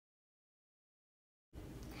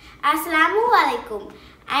Assalamu alaikum.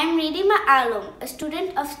 I am Ridima Alum, a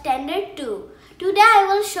student of Standard 2. Today I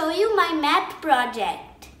will show you my math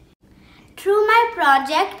project. Through my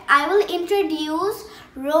project, I will introduce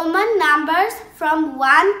Roman numbers from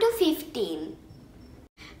 1 to 15.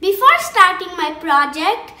 Before starting my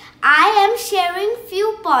project, I am sharing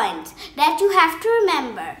few points that you have to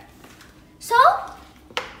remember. So,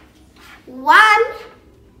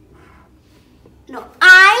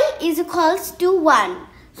 I is equals to 1.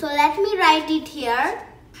 So let me write it here.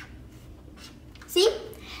 See?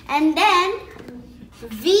 And then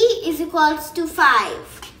V is equals to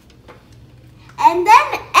 5. And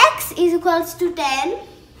then X is equals to 10.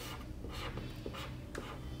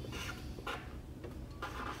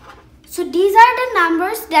 So these are the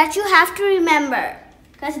numbers that you have to remember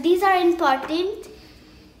because these are important.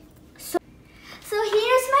 So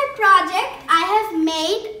here's my project. I have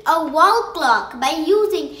made a wall clock by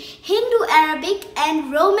using Hindu, Arabic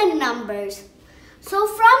and Roman numbers. So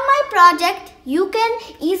from my project, you can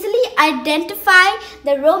easily identify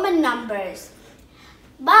the Roman numbers.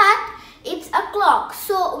 But it's a clock,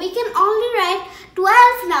 so we can only write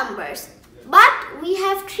 12 numbers. But we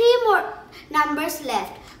have 3 more numbers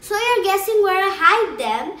left. So you're guessing where I hide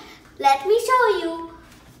them. Let me show you.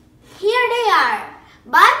 Here they are.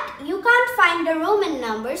 But you can't find the Roman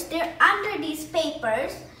numbers. They're under these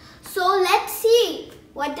papers. So let's see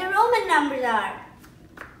what the Roman numbers are.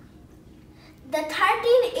 The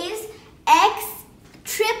 13 is X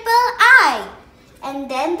triple I. And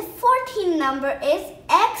then the 14 number is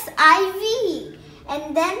XIV.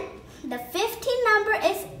 And then the 15 number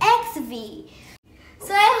is XV.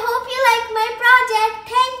 So I hope you like my project.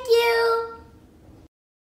 Thank you.